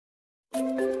For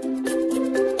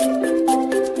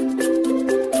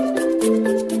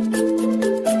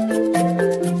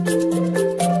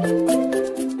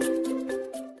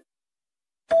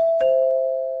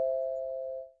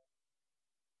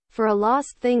a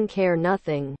lost thing care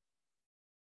nothing.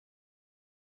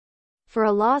 For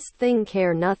a lost thing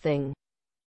care nothing.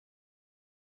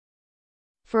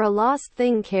 For a lost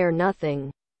thing care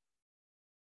nothing.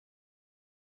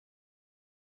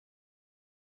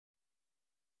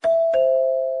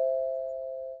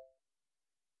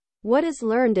 What is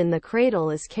learned in the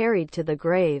cradle is carried to the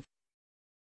grave.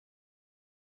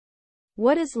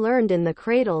 What is learned in the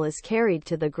cradle is carried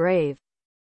to the grave.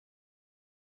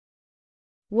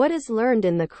 What is learned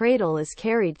in the cradle is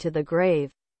carried to the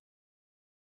grave.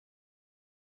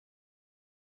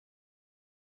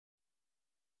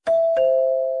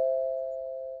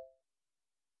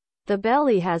 The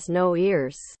belly has no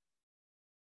ears.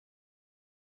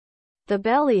 The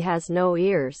belly has no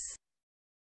ears.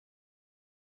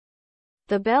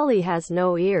 The belly has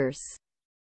no ears.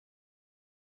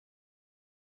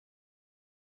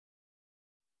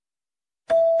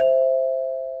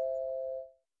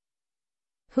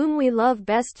 Whom we love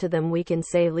best, to them we can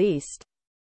say least.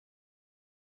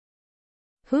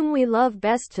 Whom we love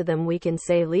best, to them we can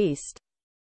say least.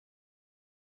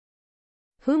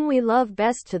 Whom we love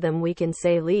best, to them we can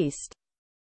say least.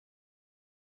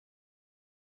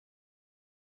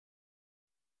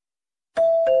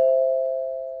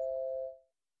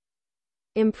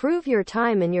 Improve your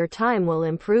time and your time will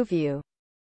improve you.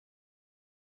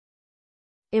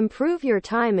 Improve your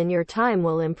time and your time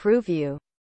will improve you.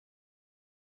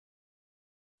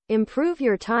 Improve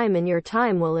your time and your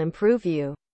time will improve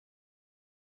you.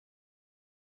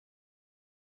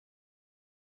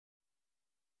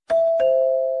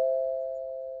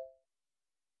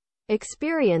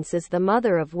 Experience is the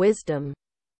mother of wisdom.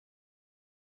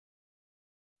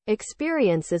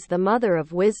 Experience is the mother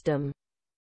of wisdom.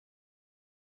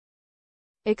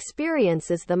 Experience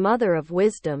is the mother of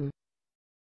wisdom.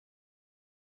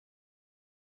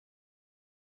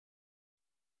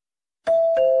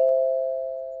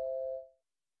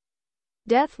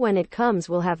 Death when it comes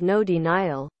will have no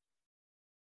denial.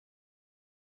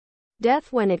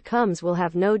 Death when it comes will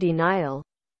have no denial.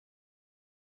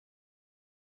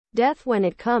 Death when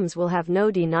it comes will have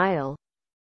no denial.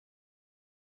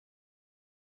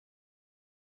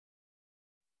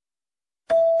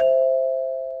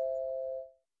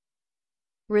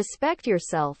 Respect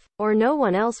yourself, or no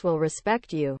one else will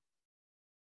respect you.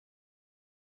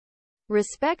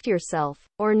 Respect yourself,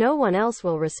 or no one else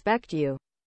will respect you.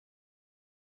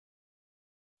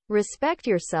 Respect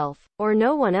yourself, or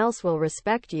no one else will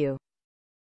respect you.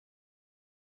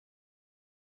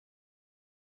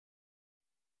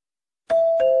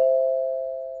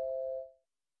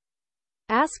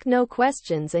 Ask no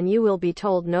questions and you will be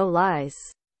told no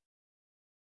lies.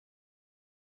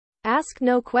 Ask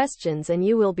no questions and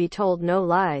you will be told no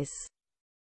lies.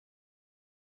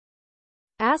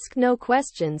 Ask no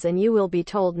questions and you will be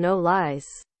told no lies.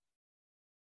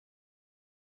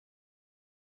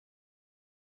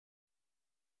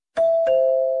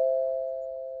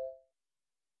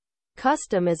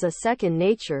 Custom is a second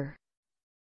nature.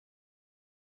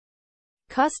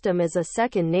 Custom is a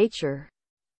second nature.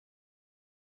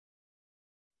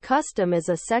 Custom is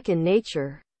a second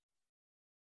nature.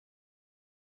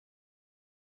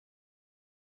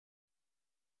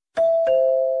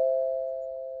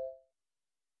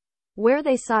 Where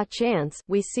they saw chance,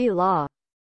 we see law.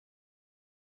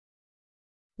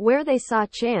 Where they saw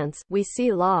chance, we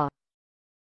see law.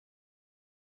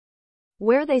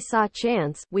 Where they saw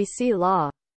chance, we see law.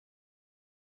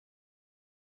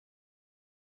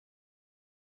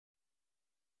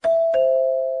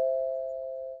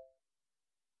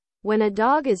 When a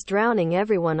dog is drowning,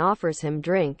 everyone offers him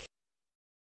drink.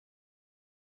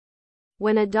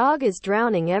 When a dog is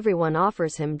drowning, everyone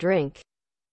offers him drink.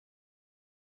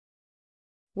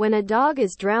 When a dog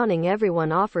is drowning,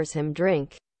 everyone offers him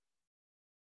drink.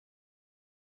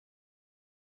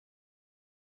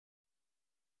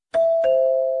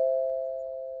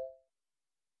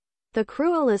 The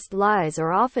cruelest lies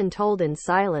are often told in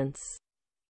silence.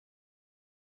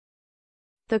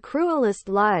 The cruelest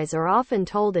lies are often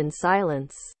told in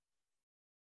silence.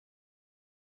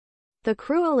 The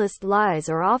cruelest lies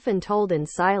are often told in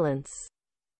silence.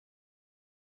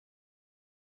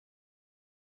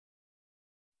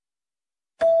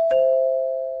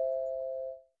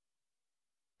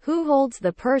 Who holds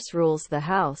the purse rules the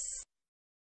house.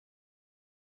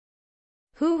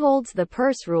 Who holds the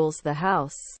purse rules the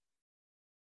house.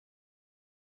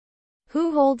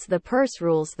 Who holds the purse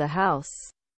rules the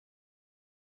house.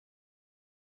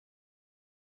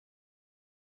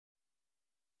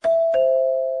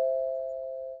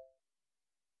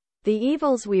 The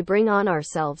evils we bring on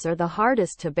ourselves are the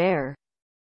hardest to bear.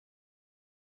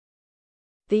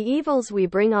 The evils we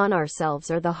bring on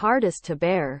ourselves are the hardest to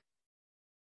bear.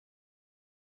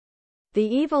 The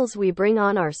evils we bring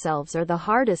on ourselves are the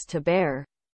hardest to bear.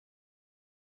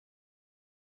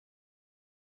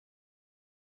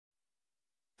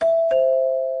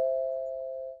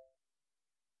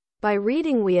 By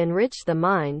reading we enrich the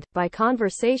mind, by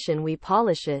conversation we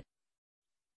polish it.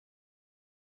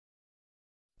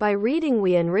 By reading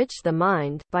we enrich the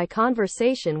mind, by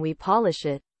conversation we polish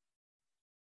it.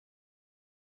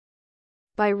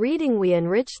 By reading we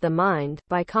enrich the mind,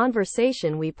 by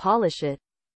conversation we polish it.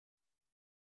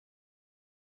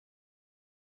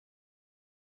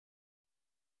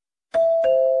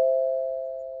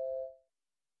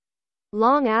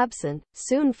 Long absent,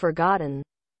 soon forgotten.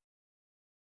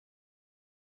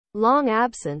 Long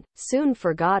absent, soon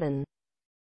forgotten.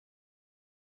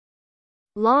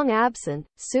 Long absent,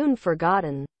 soon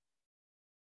forgotten.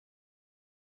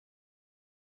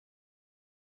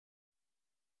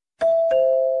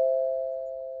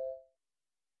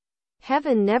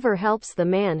 Heaven never helps the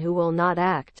man who will not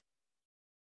act.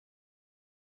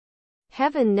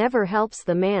 Heaven never helps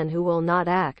the man who will not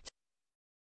act.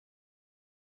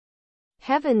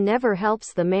 Heaven never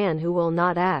helps the man who will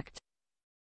not act.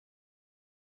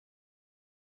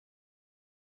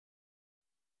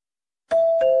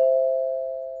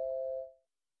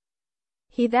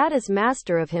 He that is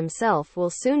master of himself will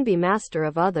soon be master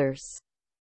of others.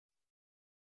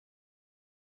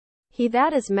 He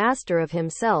that is master of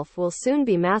himself will soon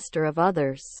be master of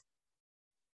others.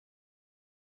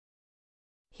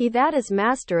 He that is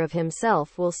master of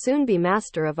himself will soon be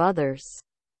master of others.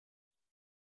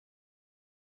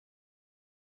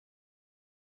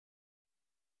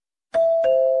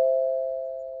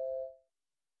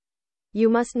 You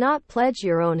must not pledge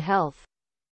your own health.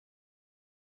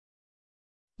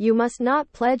 You must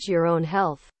not pledge your own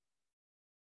health.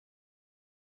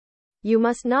 You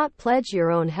must not pledge your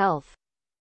own health.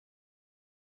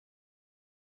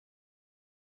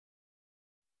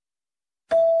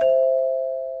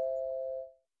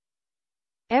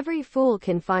 Every fool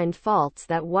can find faults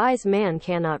that wise man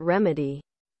cannot remedy.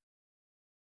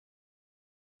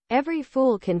 Every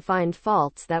fool can find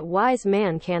faults that wise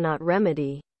man cannot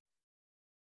remedy.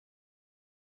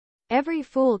 Every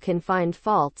fool can find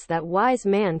faults that wise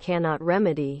man cannot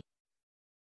remedy.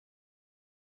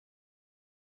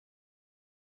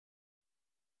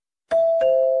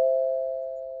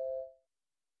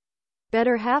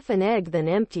 Better half an egg than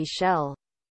empty shell.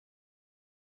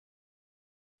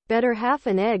 Better half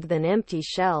an egg than empty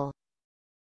shell.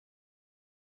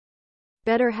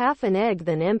 Better half an egg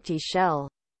than empty shell.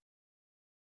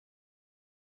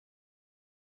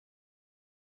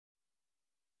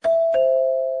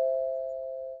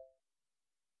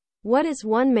 What is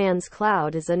one man's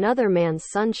cloud is another man's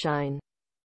sunshine.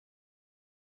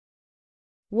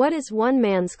 What is one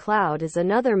man's cloud is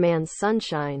another man's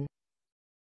sunshine.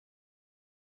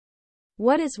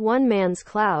 What is one man's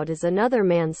cloud is another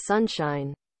man's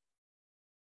sunshine.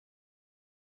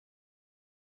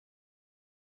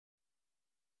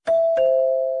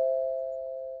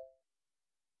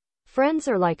 Friends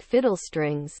are like fiddle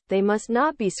strings, they must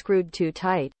not be screwed too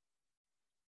tight.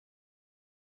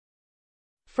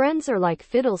 Friends are like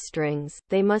fiddle strings,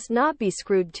 they must not be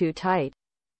screwed too tight.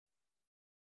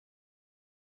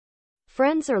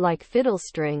 Friends are like fiddle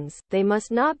strings, they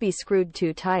must not be screwed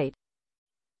too tight.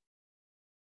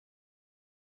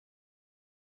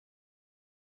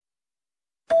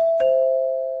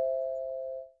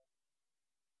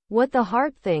 What the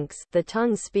heart thinks, the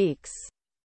tongue speaks.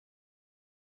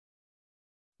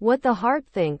 What the heart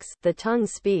thinks, the tongue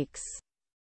speaks.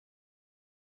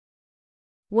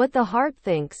 What the heart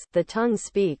thinks, the tongue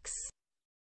speaks.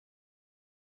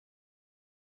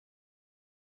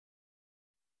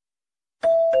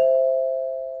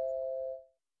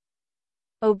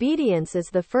 Obedience is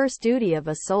the first duty of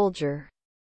a soldier.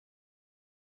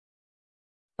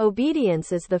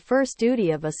 Obedience is the first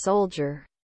duty of a soldier.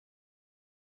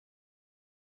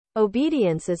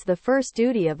 Obedience is the first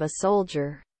duty of a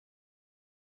soldier.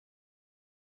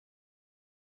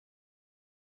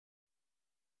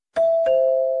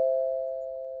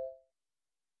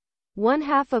 One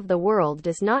half of the world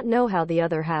does not know how the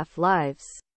other half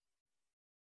lives.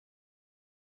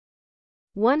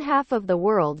 One half of the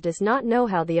world does not know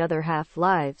how the other half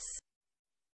lives.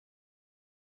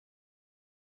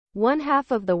 One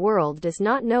half of the world does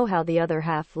not know how the other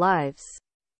half lives.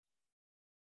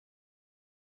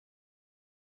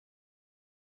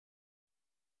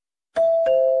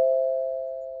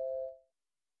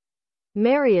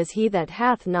 Merry is he that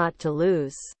hath not to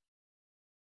lose.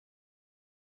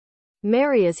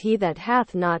 Merry is he that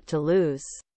hath not to lose.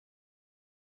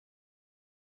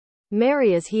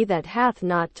 Merry is he that hath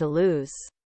not to lose.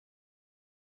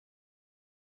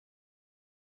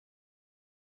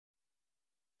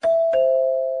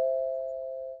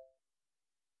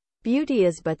 Beauty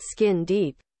is but skin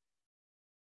deep.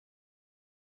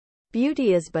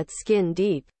 Beauty is but skin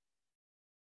deep.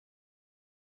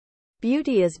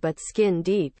 Beauty is but skin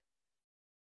deep.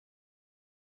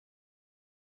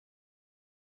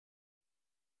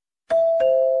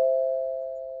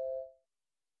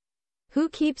 Who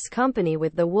keeps company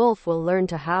with the wolf will learn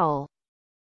to howl.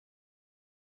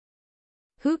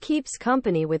 Who keeps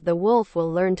company with the wolf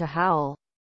will learn to howl.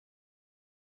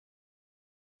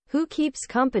 Who keeps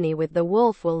company with the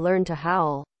wolf will learn to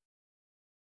howl.